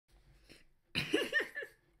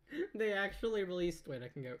They actually released. Wait, I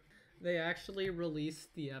can go. They actually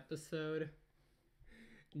released the episode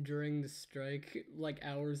during the strike, like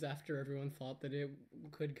hours after everyone thought that it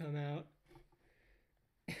could come out.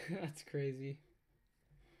 That's crazy.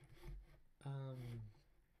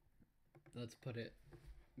 Let's put it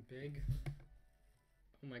big.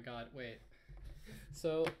 Oh my god, wait.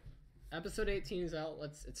 So, episode 18 is out.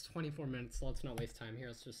 It's 24 minutes, so let's not waste time here.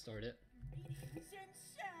 Let's just start it.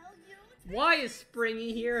 Why is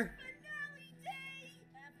Springy here? Finale day!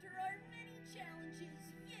 After our many challenges,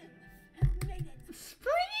 you have made it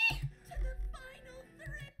Springy? to the final 3.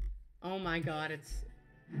 Oh my god, it's...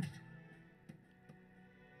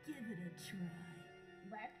 Give it a try.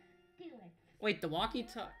 Let's do it. Wait, the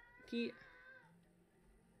walkie-talkie...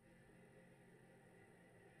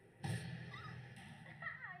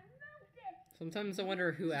 Sometimes I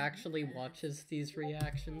wonder who actually watches these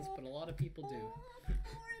reactions, but a lot of people do.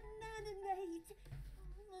 Animate.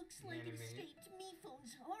 Looks like it escaped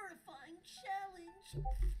Miphone's horrifying challenge.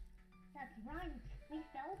 That's right. We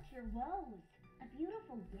felt your woes. A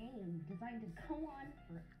beautiful game designed to go on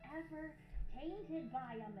forever, tainted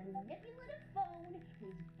by a manipulative phone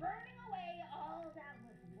who's burning away all that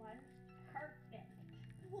was once perfect.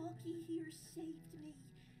 Walkie here saved me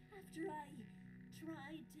after I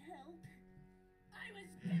tried to help. I was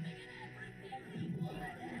giving it everything he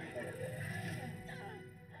wanted.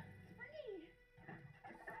 Springy!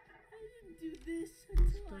 I didn't do this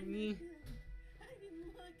until Springy. I met him. I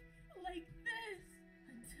didn't look like this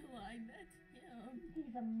until I met him.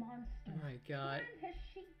 He's a monster. Oh my god. And his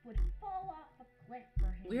sheep would fall off a cliff for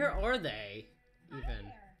him. Where are they, Hi even?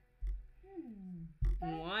 there.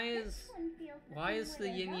 And why is the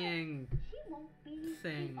yin yang She won't be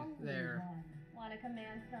thing the only there? one. Want to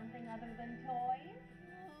command something other than toys?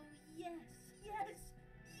 Oh, yes, yes,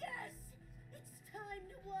 yes! It's time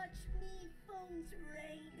to watch me phone's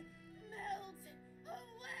reign melt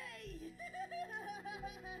away!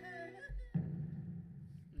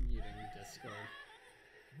 Muting Discord.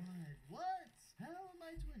 What? How am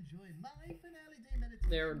I to enjoy my finale day meditation?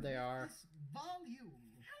 There they are. This volume.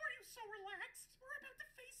 How are you so relaxed? We're about to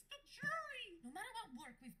face the jury! No matter what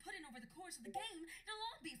work we've put in over the course of the game, it'll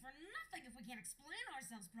all be for nothing if we can't explain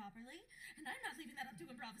ourselves properly. And I'm not leaving that up to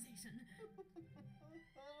improvisation.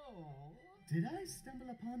 Oh. Did I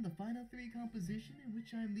stumble upon the final 3 composition in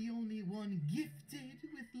which I'm the only one gifted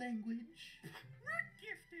with language? We're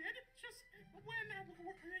gifted, just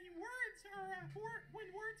when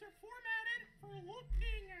words are formatted for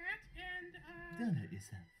looking at and, Don't hurt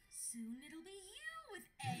yourself. Soon it'll be you with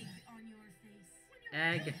egg on your face. when you're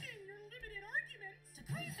Egg. making your limited arguments, To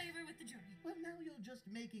curry favor with the jury. Well, now you're just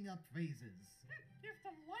making up phrases. give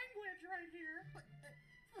the language right here.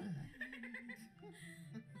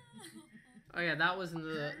 Oh yeah, that was in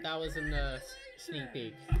the sneak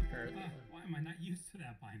peek. Why am I not used to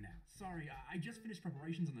that by now? Sorry, I just finished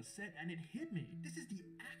preparations on the set and it hit me. This is the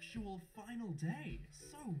actual final day.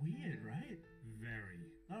 So weird, right? Very.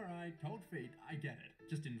 Alright, cold feet, I get it.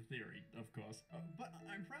 Just in theory, of course. But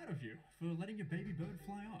I'm proud of you for letting your baby bird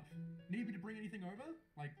fly off. Need me to bring anything over?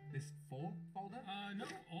 Like this 4 folder? No,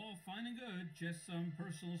 all fine and good. Just some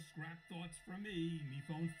personal scrap thoughts from me, me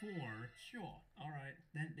phone 4. Sure. Alright,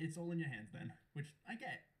 then it's all in your hands then. Which I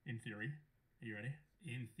get, in theory. Are you ready?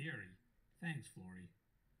 In theory. Thanks, Flory.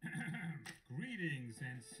 Greetings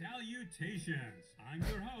and salutations. I'm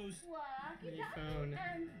your host. Walkie phone.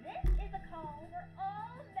 and this is a call for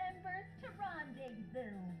all members to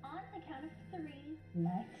rendezvous. On the count of 3,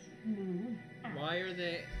 let's move out. Why are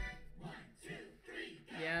they? 1, 2, 3,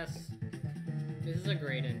 go! Yes. This is a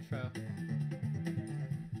great intro.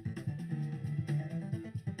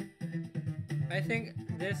 I think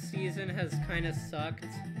this season has kind of sucked,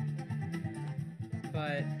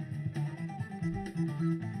 but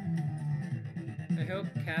I hope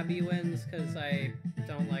Cabby wins because I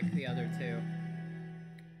don't like the other 2.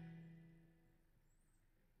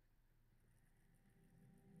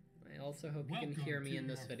 I also hope you can hear me in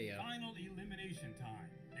this video. Final elimination time.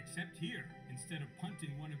 Except here, instead of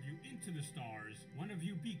punting one of you into the stars, one of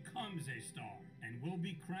you becomes a star and will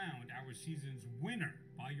be crowned our season's winner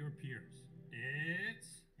by your peers.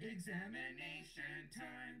 It's examination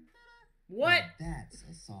time. What? That's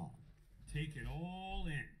a song. Take it all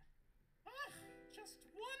in. Ugh, just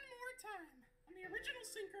one more time. On the original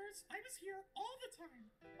Sinkers, I was here all the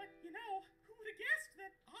time. But, you know, who would have guessed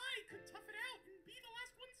that I could tough it out and be the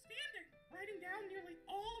last one standing? Writing down nearly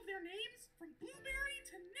all of their names, from Blueberry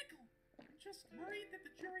to Nickel. I'm just worried that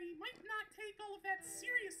the jury might not take all of that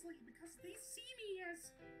seriously because they see me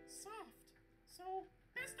as soft. So,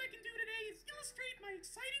 best I can do today is illustrate my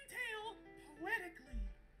exciting tale poetically.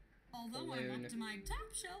 Although I'm Balloon. up to my top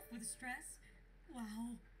shelf with stress.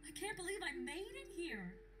 Wow, I can't believe I made it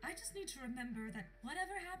here. I just need to remember that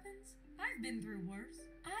whatever happens, I've been through worse.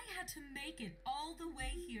 I had to make it all the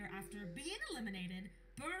way here after being eliminated,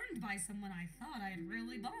 burned by someone I thought I had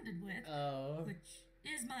really bonded with, Oh. which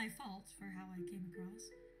is my fault for how I came across.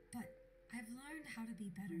 But I've learned how to be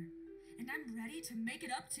better, and I'm ready to make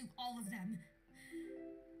it up to all of them.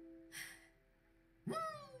 Woo!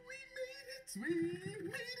 We made it! We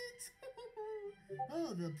made it!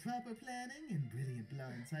 Oh, the proper planning and brilliant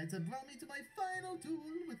blindsides have brought me to my final duel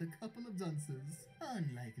with a couple of dunces.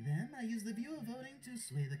 Unlike them, I used the viewer voting to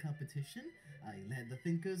sway the competition. I led the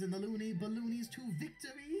thinkers and the loony balloonies to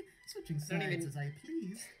victory, switching sides as I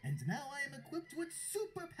please. And now I am equipped with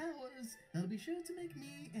superpowers that'll be sure to make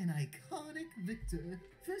me an iconic victor.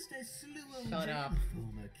 First, I slew Shut OJ, up. the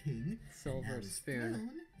former king. Silver Now his spoon.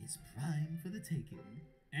 throne is prime for the taking.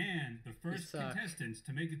 And the first suck. contestants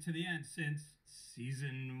to make it to the end since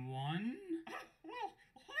season 1? Well,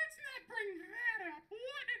 let's not bring that up.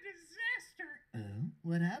 What a disaster. Oh,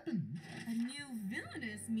 what happened? A new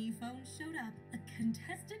villainous me phone showed up. A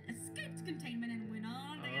contestant escaped containment and went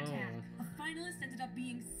on the attack. A finalist ended up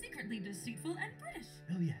being secretly deceitful and British.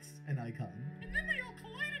 Oh yes, an icon. And then they all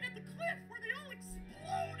collided at the cliff where they all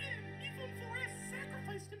exploded. Even Forrest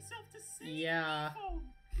sacrificed himself to save Yeah. Phone.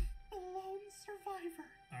 The lone survivor.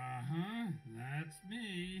 That's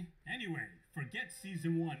me. Anyway, forget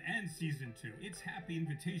season 1 and season 2. It's happy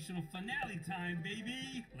invitational finale time,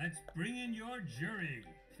 baby. Let's bring in your jury.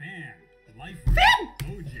 Fan, life,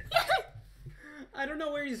 OJ. I don't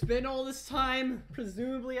know where he's been all this time.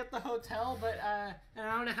 Presumably at the hotel, but I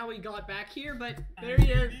don't know how he got back here. But there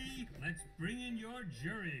he is. Baby, let's bring in your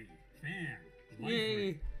jury. Fan, life,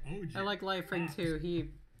 Yay! OJ. I like Life Ring Box, too. He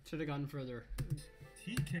should have gone further.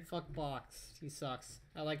 TK, Fuck Box. He sucks.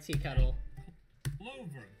 I like Tea Kettle.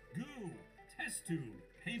 Clover, Goo, Test Tube,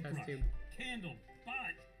 Paintbrush, Test Tube. Candle,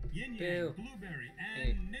 Bot, Yin Boo. Yang, Blueberry, and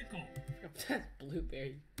Hey. Nickel.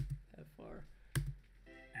 Blueberry. That far.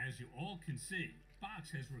 As you all can see, Box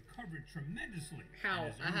has recovered tremendously How?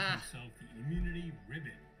 and has earned himself the immunity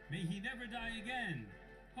ribbon. May he never die again.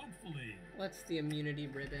 Hopefully. What's the immunity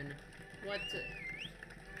ribbon? What?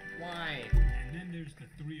 Why? And then there's the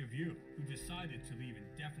three of you who decided to leave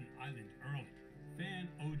Indefinite Island early. Fan,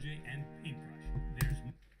 OJ, and Paintbrush. There's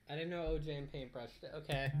I didn't know OJ and Paintbrush.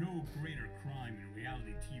 Okay. no greater crime in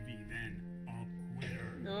reality TV than a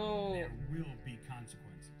quitter. No. There will be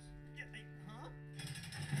consequences. Huh?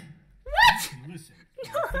 What? You can listen. I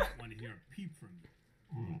don't want to hear a peep from you.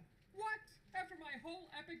 What? After my whole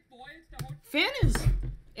epic voyage to Hotel... Fan is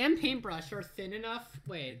and Paintbrush are thin enough.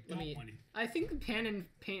 Wait, let Don't me. want to. I think Fan and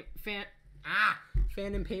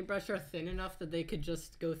Paintbrush are thin enough that they could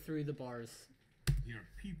just go through the bars. Hear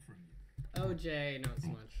a peep from you. OJ, not so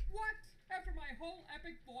much. What? After my whole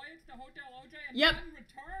epic voyage to Hotel OJ and Yep. then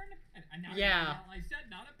return? And now Yeah. I said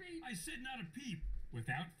not a peep. I said not a peep.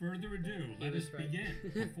 Without further ado, He let was us right. begin.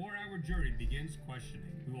 Before our jury begins questioning,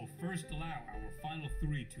 we will first allow our final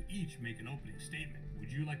three to each make an opening statement. Would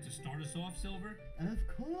you like to start us off, Silver? Of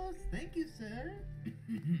course, thank you, sir.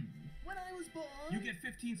 When I was born... You get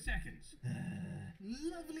 15 seconds.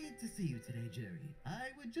 Lovely to see you today, Jerry. I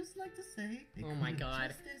would just like to say it Oh my could have God.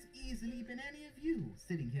 just as easily been any of you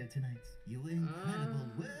sitting here tonight. You were incredible,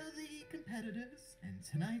 worthy competitors, and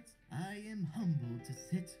tonight I am humbled to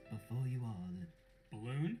sit before you all.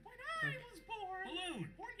 Balloon? When I was born, Balloon!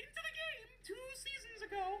 born into the game 2 seasons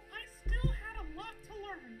ago, I still had a lot to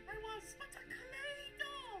learn. I was but a clay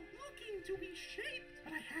doll looking to be shaped,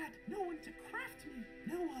 but I had no one to craft me,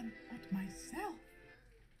 no one but myself.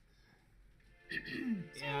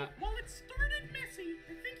 Yeah. While it started messy,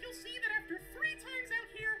 I think you'll see that after 3 times out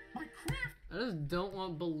here, my craft I just don't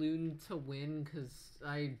want Balloon to win because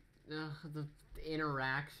the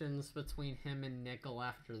interactions between him and Nickel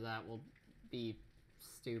after that will be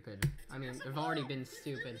stupid. I mean, they've already been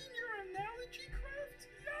stupid. your analogy craft?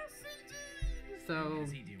 Yes, indeed. So,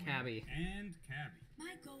 Is he doing? Cabby. And Cabby.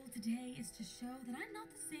 My goal today is to show that I'm not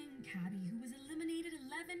the same Cabby who was eliminated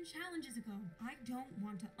 11 challenges ago. I don't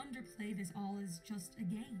want to underplay this all as just a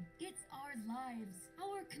game. It's our lives,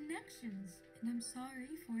 our connections, and I'm sorry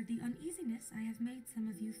for the uneasiness I have made some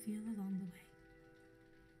of you feel along the way.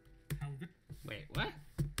 How good? Wait, what?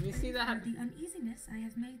 Let me see For that. the uneasiness I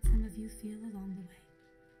have made some of you feel along the way.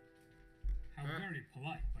 How very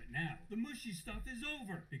polite. But now, the mushy stuff is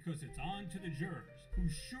over because it's on to the jurors, who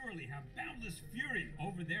surely have boundless fury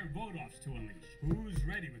over their vote-offs to unleash. Who's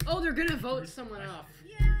ready with Oh, they're gonna vote First someone question. off.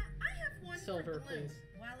 Yeah, I have one Silver, for Blue. please.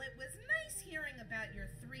 While it was nice hearing about your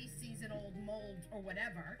 3-season-old mold or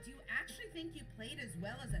whatever, do you actually think you played as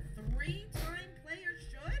well as a 3-time player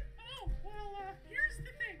should? Oh,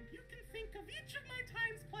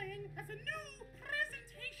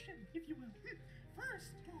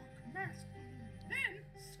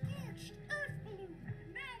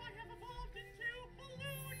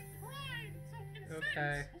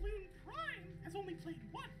 Okay. Balloon Prime has only played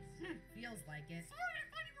once. Feels like it. Sorry, I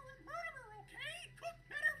thought you were a murderer, okay? Cook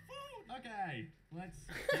better food! Okay, let's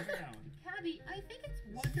keep it going. Cabby, I think it's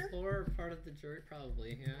wonderful Slower part of the jury,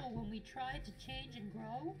 probably, yeah. when we tried to change and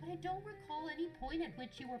grow, but I don't recall any point at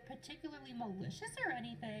which you were particularly malicious or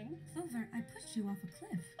anything. Clover, I pushed you off a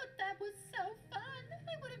cliff. But that was so fun!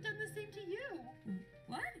 I would have done the same to you.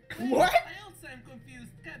 What? What? I also am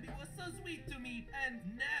confused. Cabby was so sweet to me and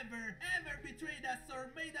never, ever betrayed us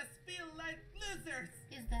or made us feel like losers.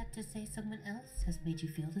 Is that to say someone else has made you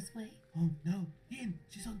feel this way? Oh no, Ian,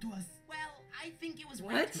 she's on to us. Well, I think it was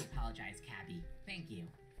What? right to apologize, Cabby. Thank you.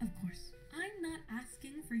 Of course. I'm not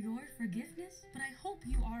asking for your forgiveness, but I hope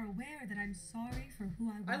you are aware that I'm sorry for who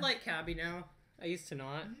I was. I like Cabby now. I used to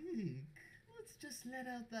not. Eek, let's just let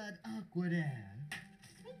out that awkward air.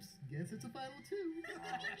 Oops, guess it's a final two.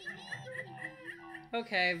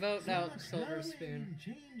 Okay, vote So out much Silver growing Spoon. and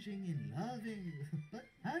changing and loving. But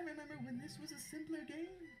I remember when this was a simpler game.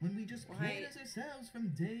 When we just played Why- as ourselves from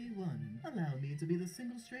day one. Allow me to be the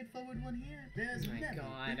single straightforward one here. There's Oh my never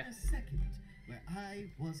God. been a second where I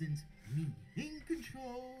wasn't me. In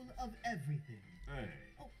control of everything. Hey.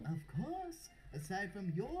 Oh, of course. Aside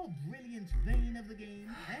from your brilliant reign of the game,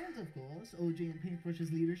 and of course, OJ and Paintbrush's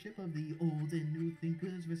leadership of the old and new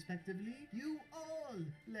thinkers, respectively, you all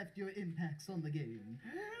left your impacts on the game.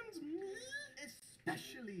 And me,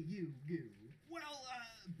 especially you, Goo. Well,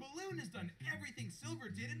 Balloon has done everything Silver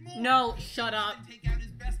did and more. No, shut up. He didn't take out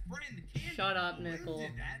his best friend, Candy. Shut up, Balloon Nickel.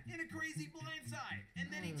 did that in a crazy blindside. And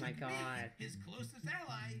then he Oh my took me, God. his closest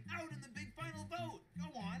ally, out in the big final vote. Go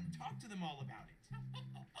on, talk to them all about it.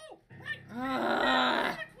 Oh, right.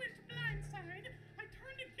 Ah. Eloquent blindside. I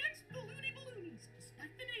turned against the Looney Balloonies,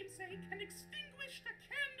 despite the namesake, and extinguished a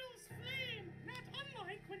candle's flame. Not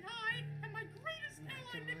unlike when I and my greatest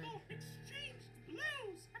ally God. Nickel exchanged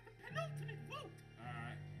blows at the penultimate vote.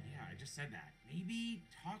 Yeah, I just said that. Maybe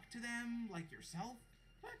talk to them like yourself?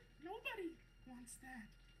 But nobody wants that.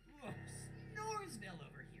 Whoa, Snoresville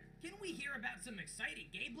over here. Can we hear about some exciting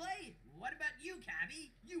gameplay? What about you,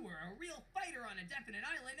 Cabby? You were a real fighter on a definite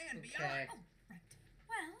island and Okay. beyond. Oh, right.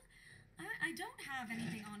 Well, I don't have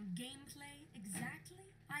anything on gameplay exactly.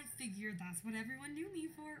 I figured that's what everyone knew me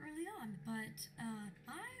for early on. But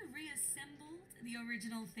I reassembled the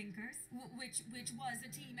original Thinkers, which was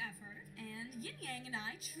a team effort, and Yin Yang and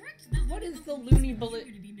I tricked the What is the Looney Looney Balloon-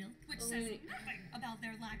 community milk, which Oh, says Looney- nothing about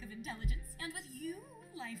their lack of intelligence. And with you,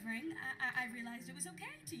 Life Ring, I realized it was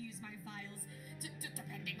okay to use my files,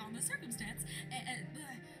 depending on the circumstance.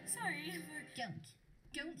 Sorry for...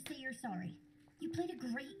 Don't say you're sorry. You played a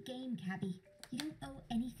great game, Cabby. You don't owe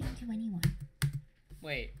anything to anyone.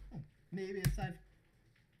 Wait. Maybe aside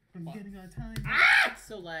from getting our time. It's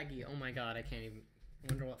so laggy. Oh my god, I can't even.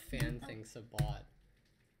 Wonder what fan things have bought.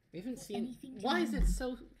 We haven't seen. Anything to Why is it anyone.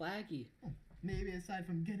 so laggy? Maybe aside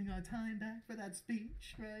from getting our time back for that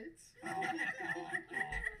speech, right?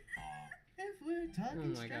 If we're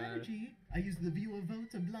talking Oh my God. strategy, I used the viewer vote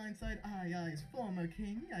to blindside I's former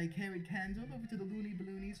king. I carried Candle over to the Looney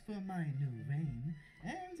Balloonies for my new reign.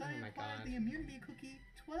 And I Oh my acquired God. the immunity cookie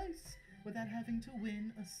twice without having to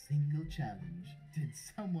win a single challenge. Did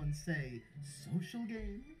someone say social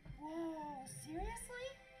game? Whoa, seriously?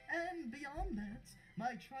 And beyond that,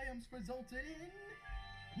 my triumphs resulted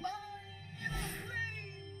in my flame!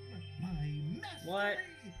 My mastery What?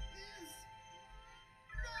 is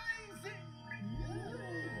rising!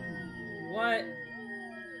 What?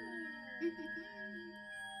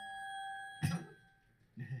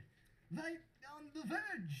 Right on the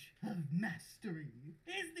verge of mastery.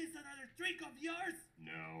 Is this another trick of yours?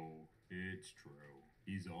 No, it's true.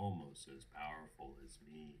 He's almost as powerful as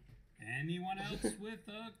me. Anyone else with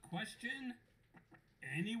a question?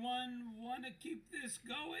 Anyone want to keep this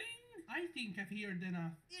going? I think I've heard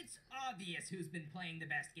enough. It's obvious who's been playing the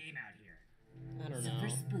best game out here. I don't Silver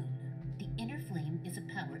know. Spoon. The inner flame is a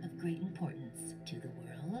power of great importance to the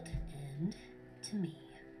world and to me.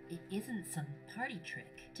 It isn't some party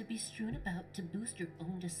trick to be strewn about to boost your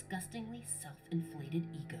own disgustingly self-inflated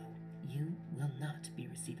ego. You will not be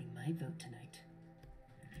receiving my vote tonight.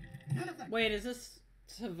 None of that. Wait, is this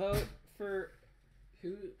to vote for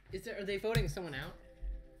who? Is it? Are they voting someone out?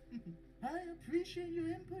 I appreciate your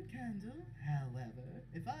input, Candle. However,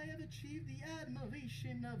 if I have achieved the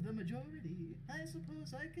admiration of the majority, I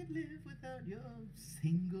suppose I could live without your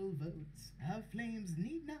single votes. Our flames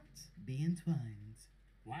need not be entwined.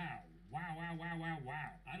 Wow.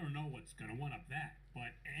 I don't know what's gonna one up that.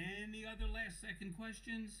 But any other last second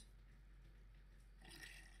questions?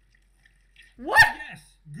 What? Yes,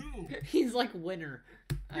 Goo. He's like winner.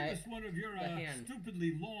 Give us one of your the hand.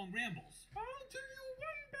 stupidly long rambles. I'll do you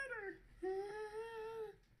one better.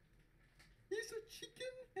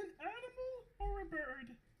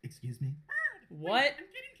 Excuse me? Bird! What? Wait,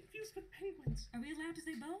 I'm getting confused with penguins. Are we allowed to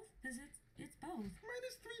say both? Because it's both.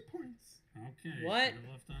 Minus 3 points. Okay, What? should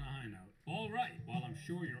have left on a high note. All right, while I'm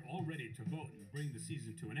sure you're all ready to vote and bring the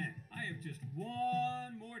season to an end, I have just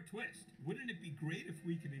one more twist. Wouldn't it be great if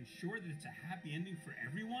we could ensure that it's a happy ending for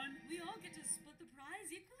everyone? We all get to split the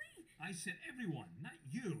prize equally? I said everyone, not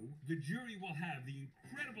you. The jury will have the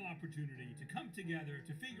incredible opportunity to come together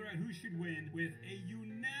to figure out who should win with a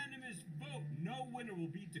unanimous vote. No winner will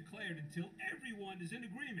be declared until everyone is in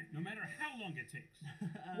agreement, no matter how long it takes.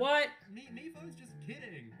 What? Mifo's just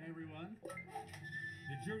kidding, everyone.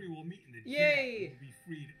 The jury will meet in the Yay! jail and will be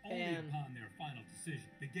freed only Fan. upon their final decision.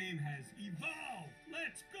 The game has evolved.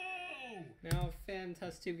 Let's go! Now, fan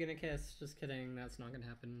test tube gonna kiss. Just kidding. That's not gonna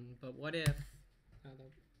happen. But what if?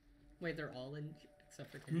 Wait, they're all in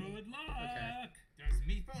except for Kenny. Good luck! Okay. Does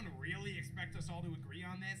Mifone really expect us all to agree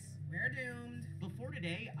on this? We're doomed. Before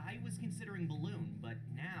today, I was considering Balloon, but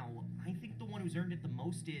now I think the one who's earned it the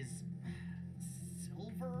most is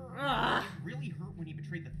Silver. Ah. It really hurt when he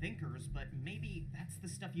betrayed the Thinkers, but maybe that's the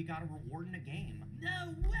stuff you gotta reward in a game.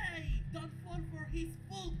 No way! Don't fall for his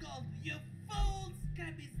full gold, you fools!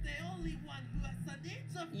 Cabby's the only one who has an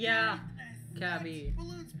inch of Yeah. kindness. Cabby.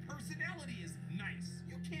 Balloon's personality is nice.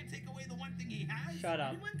 You can't take away the one thing he has. Shut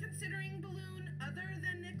up. Anyone considering Balloon other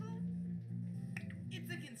than Nickel? It's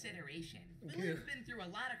a consideration. Balloon's been through a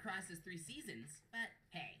lot across his 3 seasons, but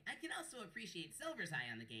hey, I can also appreciate Silver's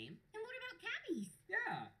eye on the game. And what about Cabby's?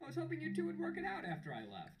 Yeah, I was hoping you two would work it out after I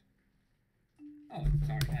left. Oh,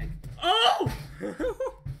 sorry, Oh!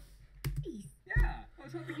 Yeah, I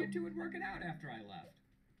was hoping you two would work it out after I left.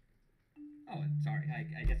 Oh, sorry,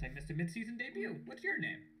 I guess I missed a mid-season debut. What's your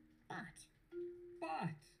name? But,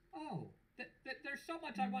 oh, there's so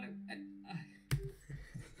much I want to...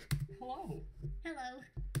 hello.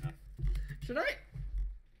 Hello. Should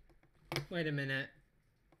I? Wait a minute.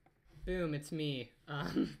 Boom, it's me.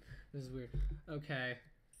 This is weird. Okay.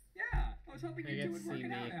 Yeah, I was hoping I you get two to would work see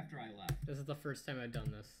it out me. after I left. This is the first time I've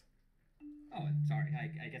done this. Oh, sorry,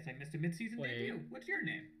 I guess I missed a mid-season Wait. debut. What's your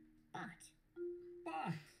name?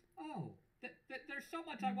 But, oh, there's so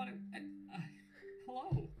much I want to...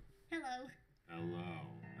 hello. Hello. Hello.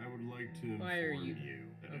 I would like to Why are inform you- you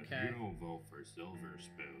that Okay. if you don't vote for Silver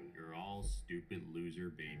Spoon, you're all stupid loser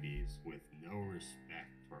babies with no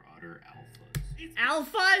respect for utter alphas.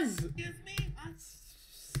 Alphas! Excuse me?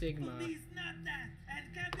 Sigma. He's not that,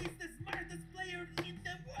 and Cabby's the smartest player in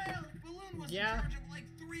the world. Balloon was Yeah. in charge of like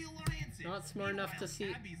 3 alliances. Not smart enough to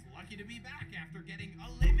see. Cabby's lucky to be back after getting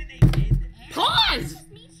eliminated. Pause!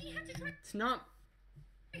 That means she had to try It's not.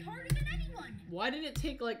 harder than anyone. Why did it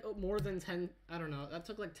take like more than 10? I don't know. That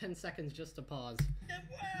took like 10 seconds just to pause. The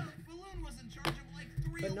world. Balloon was in charge of like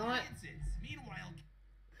 3 But not- alliances. Meanwhile,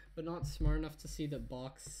 But not smart enough to see that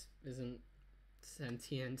Box isn't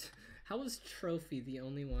sentient. How is Trophy the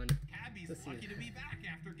only one Cabby's to see lucky to that? be back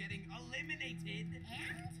after getting eliminated.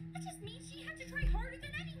 And that just means she had to try harder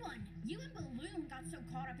than anyone. You and Balloon got so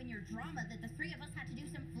caught up in your drama that the 3 of us had to do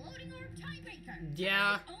some floating orb tiebreaker.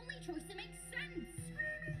 Yeah. The only choice that makes sense.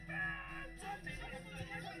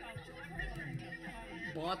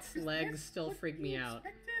 Bot's legs still freak me out.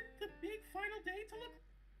 Expected the big final day to look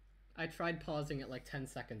I tried pausing it like 10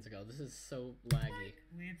 seconds ago. This is so laggy.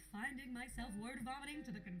 With finding myself word vomiting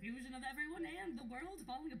to the confusion of everyone and the world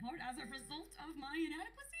falling apart as a result of my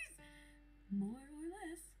inadequacies. More or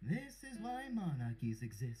less. This is why monarchies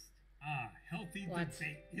exist. Ah, healthy What?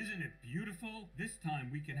 debate. Isn't it beautiful? This time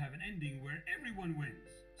we can have an ending where everyone wins.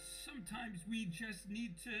 Sometimes we just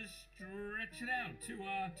need to stretch it out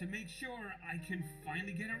to make sure I can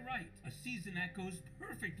finally get it right. A season that goes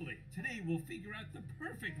perfectly. Today we'll figure out the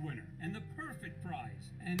perfect winner and the perfect prize.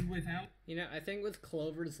 And without... You know, I think with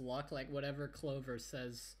Clover's luck, like whatever Clover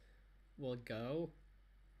says will go.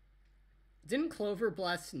 Didn't Clover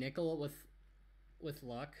bless Nickel with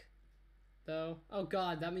luck? Though? Oh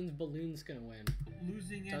god, that means Balloon's gonna win.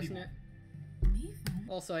 Losing Doesn't anyone. it? Mifone?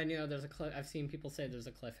 Also, I know there's a I've seen people say there's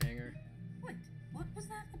a cliffhanger. Wait, what was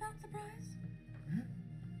that about the prize?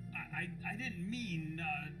 I didn't mean,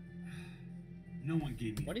 no one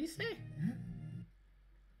gave me... What do you say?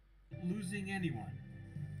 Losing anyone.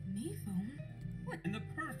 Mifone? What? And the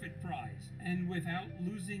perfect prize. And without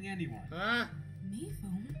losing anyone. Huh?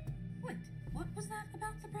 Mifone? Wait, what was that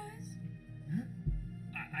about the prize?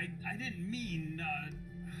 I didn't mean,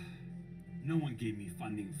 no one gave me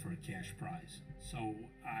funding for a cash prize. So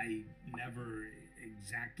I never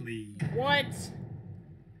exactly... What?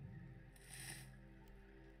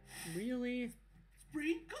 Really?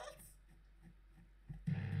 Sprinkles?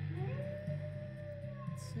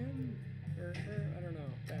 It's him? Or her? I don't know.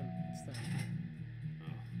 Them. It's them.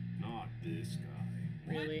 Not this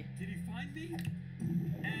guy. Really? What envy.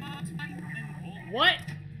 And What?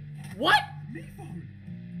 What? Mephone!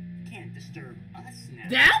 Can't disturb us now.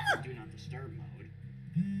 Them? Do not disturb mode.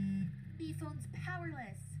 Meephone's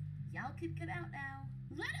powerless. Y'all can get out now.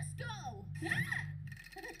 Let us go!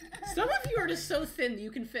 Some of you are just so thin that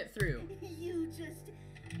you can fit through. You just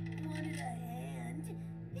wanted a hand.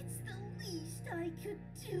 It's the least I could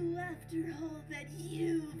do after all that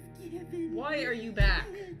you've given. Why are you back?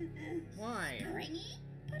 Why? Springy?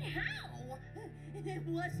 But how? It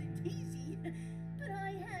wasn't easy, but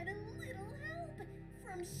I had a little help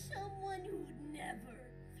from someone who'd never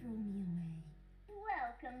throw me away.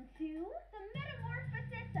 Welcome to the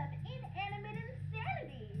metamorphosis of inanimate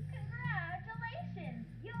insanity. Congratulations,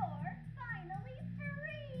 you're finally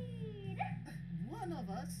freed. One of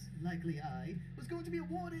us, likely I, was going to be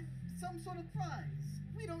awarded some sort of prize.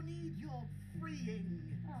 We don't need your freeing.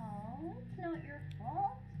 Oh, it's not your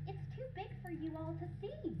fault. It's too big for you all to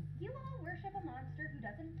see. You all worship a monster who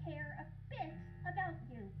doesn't care a bit about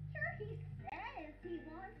you. Sure, he says he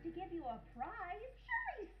wants to give you a prize.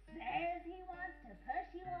 Sure, he says he wants to push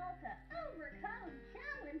you all to overcome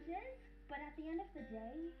challenges. But at the end of the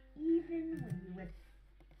day, even when you would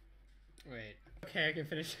Wait. Okay, I can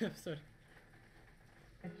finish the episode.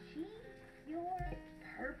 achieve your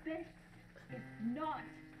purpose, it's not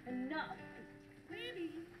enough. Maybe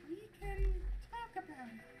we can talk about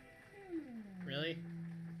it. Really?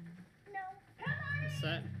 No, come on What's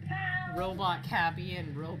that? pal. Robot Cappy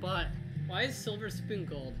and Robot. Why is Silver Spoon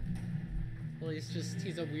gold? Well,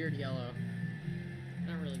 he's a weird yellow.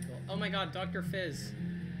 Not really gold. Oh my god, Dr. Fizz.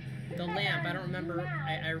 The lamp, I don't remember.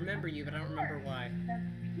 I remember you, but I don't remember why.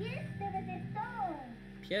 The pièce de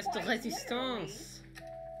résistance. Pièce de Quite résistance.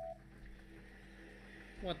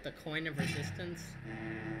 What, the coin of resistance?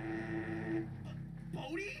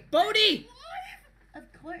 Bodhi? Bodhi! Of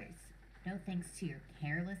course. No thanks to your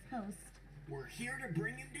careless host. We're here to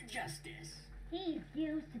bring him to justice. He's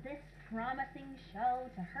used this promising show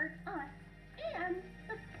to hurt us and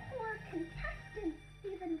the poor contestants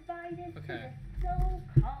he's invited to Okay. this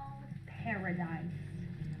so-called paradise.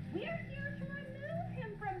 We're here to remove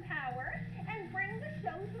him from power and bring the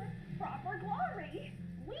show to its proper glory.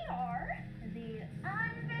 We are the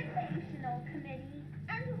Invitational Committee,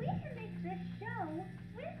 and we can make this show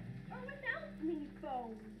with or without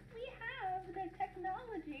Mephone. We have the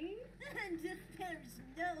technology. And if there's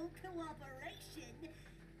no cooperation,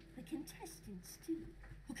 the contestants do.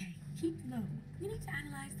 Okay, keep low. We need to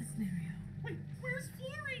analyze the scenario. Wait, where's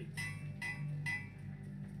Flurry?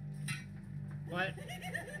 What?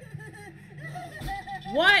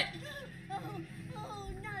 What? Oh,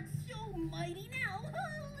 not so mighty now,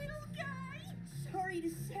 little guy. Sorry to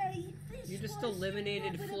say, this You just was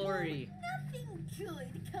eliminated inevitable. Flurry. Nothing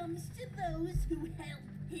good comes to those who help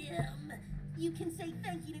him. You can say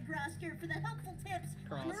thank you to Grosker for the helpful tips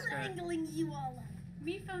on Grosker. wrangling you all up.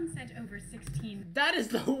 Mephone sent over 16. That is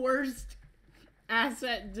the worst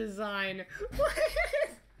asset design.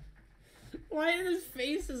 Why his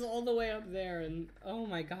face is all the way up there and oh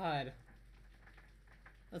my god.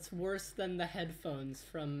 That's worse than the headphones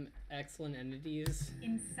from Excellent Entities.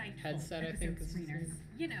 Insightful Headset, I think. episode Is his screeners. name.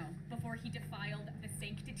 You know, before he defiled the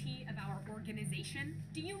sanctity of our organization.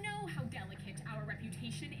 Do you know how delicate our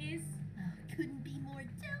reputation is? Couldn't be more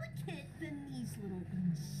delicate than these little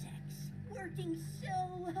insects. Working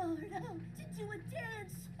so hard to do a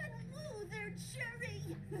dance and woo their cherry.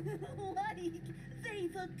 Like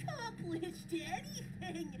they've accomplished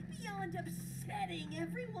anything beyond upsetting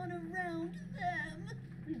everyone around them.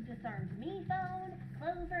 We've disarmed Mephone,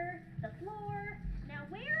 Clover, the floor. Now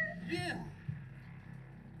where's Yeah.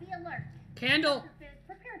 the alert? Candle! Dr. Fizz,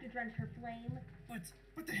 prepare to drench her flame.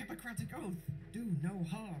 But the Hippocratic Oath do no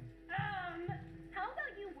harm. How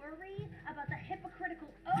about you worry about the hypocritical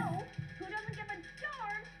oath who doesn't give a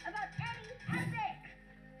darn about any ethics?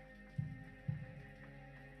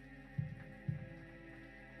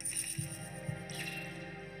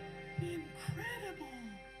 Incredible!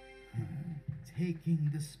 Taking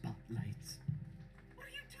the spotlight. What are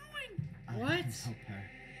you doing? I What? can help her.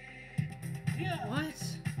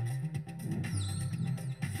 What?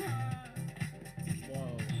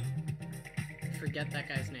 Whoa. Forget that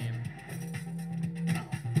guy's name.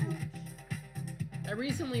 I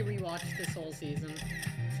recently rewatched this whole season,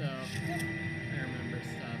 so I remember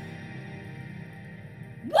stuff.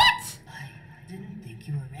 What?! I didn't think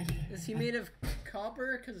you were ready. Is he made of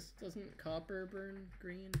copper? Because doesn't copper burn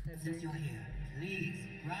green? I Since think. you're here, please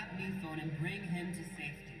grab Mephone and bring him to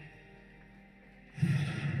safety.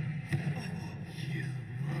 You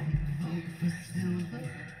won't vote for Silver?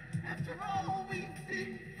 After all we've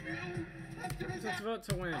been through, after a Just vote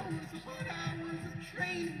to win. Hours of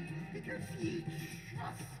training because he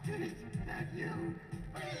trusted that you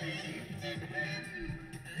believed in him.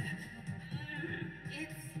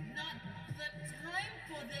 It's not the time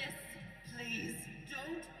for this. Please,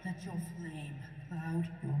 don't. Let your flame cloud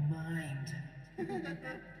your mind.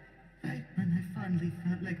 Right when I finally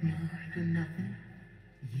felt like more than nothing,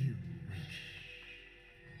 you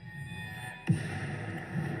wish.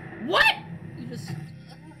 What? You just...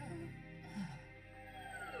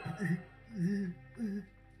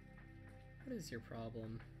 What is your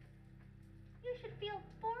problem? You should feel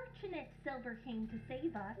fortunate, Silver King, to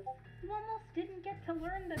save us. You almost didn't get to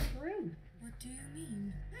learn the truth. What do you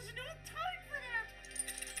mean? There's no time for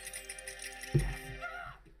that!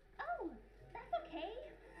 Oh, that's okay.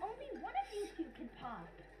 Only one of you two can pop.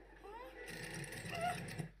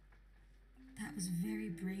 That was very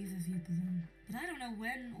brave of you, Bloom. But I don't know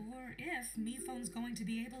when or if Miphone's going to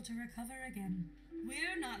be able to recover again.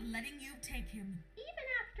 We're not letting you take him. Even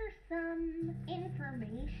after some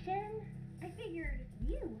information, I figured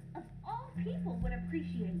you, of all people, would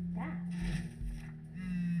appreciate that.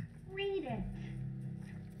 Read it.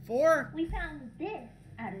 4? We found this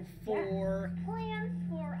at his 4. desk. Plans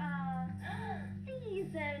for,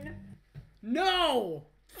 season. No!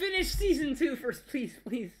 Finish season 2 first, please,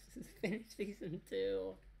 please. Finish season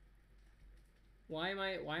 2. Why am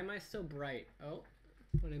I so bright? Oh,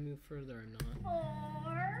 when I move further, I'm not.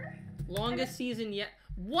 4. Longest season yet.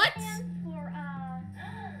 What? Plans for,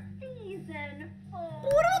 season 4.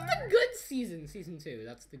 What about the good season? Season 2.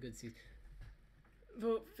 That's the good season.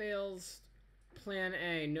 Vote fails. Plan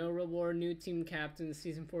A. No reward. New team captain.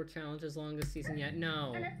 Season 4 challenges. Longest season yet.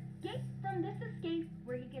 No. An escape from this escape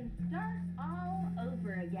where he can start all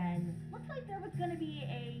over again. Looks like there was gonna be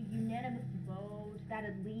a unanimous vote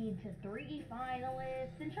that'd lead to 3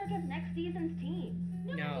 finalists in charge of next season's team.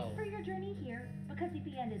 No. Thanks for your journey here, because if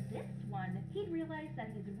he ended this one, he'd realize that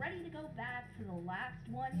he's ready to go back to the last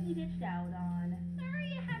one he ditched out on. Sorry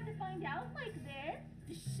you had to find out like this.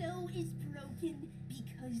 The show is broken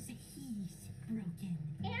because he's broken.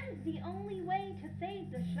 And the only way to save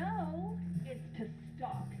the show is to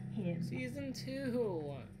stop him. Season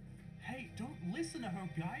 2. Hey, don't listen to her,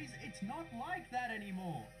 guys. It's not like that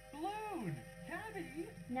anymore. Balloon! Gabby!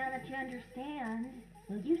 Now that you understand,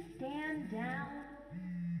 will you stand down?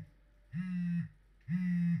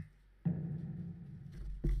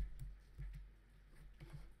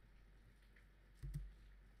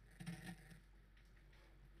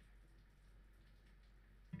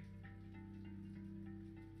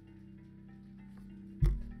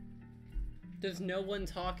 There's no one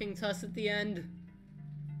talking to us at the end.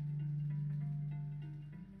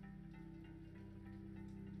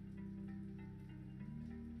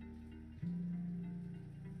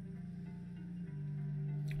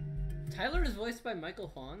 Tyler is voiced by Michael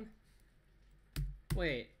Huang?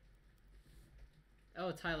 Wait.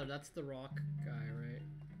 Oh, Tyler, that's the Rock guy, right?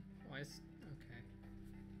 Why is... okay.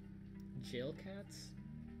 Jail Cats?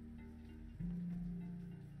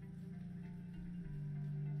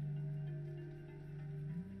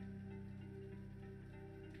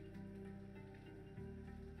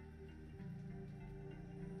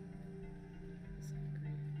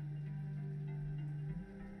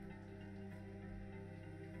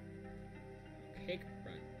 Cake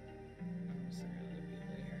run. I'm just gonna look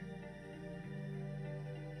here.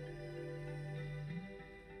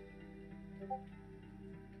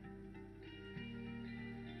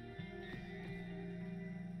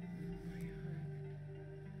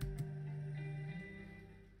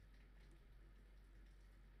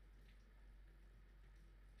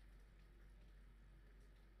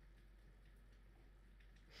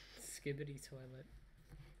 Skibbity toilet.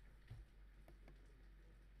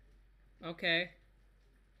 Okay.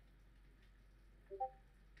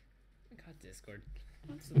 I got Discord.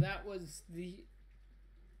 So that was the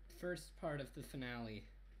first part of the finale.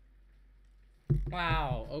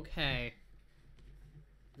 Wow, okay.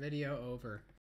 Video over.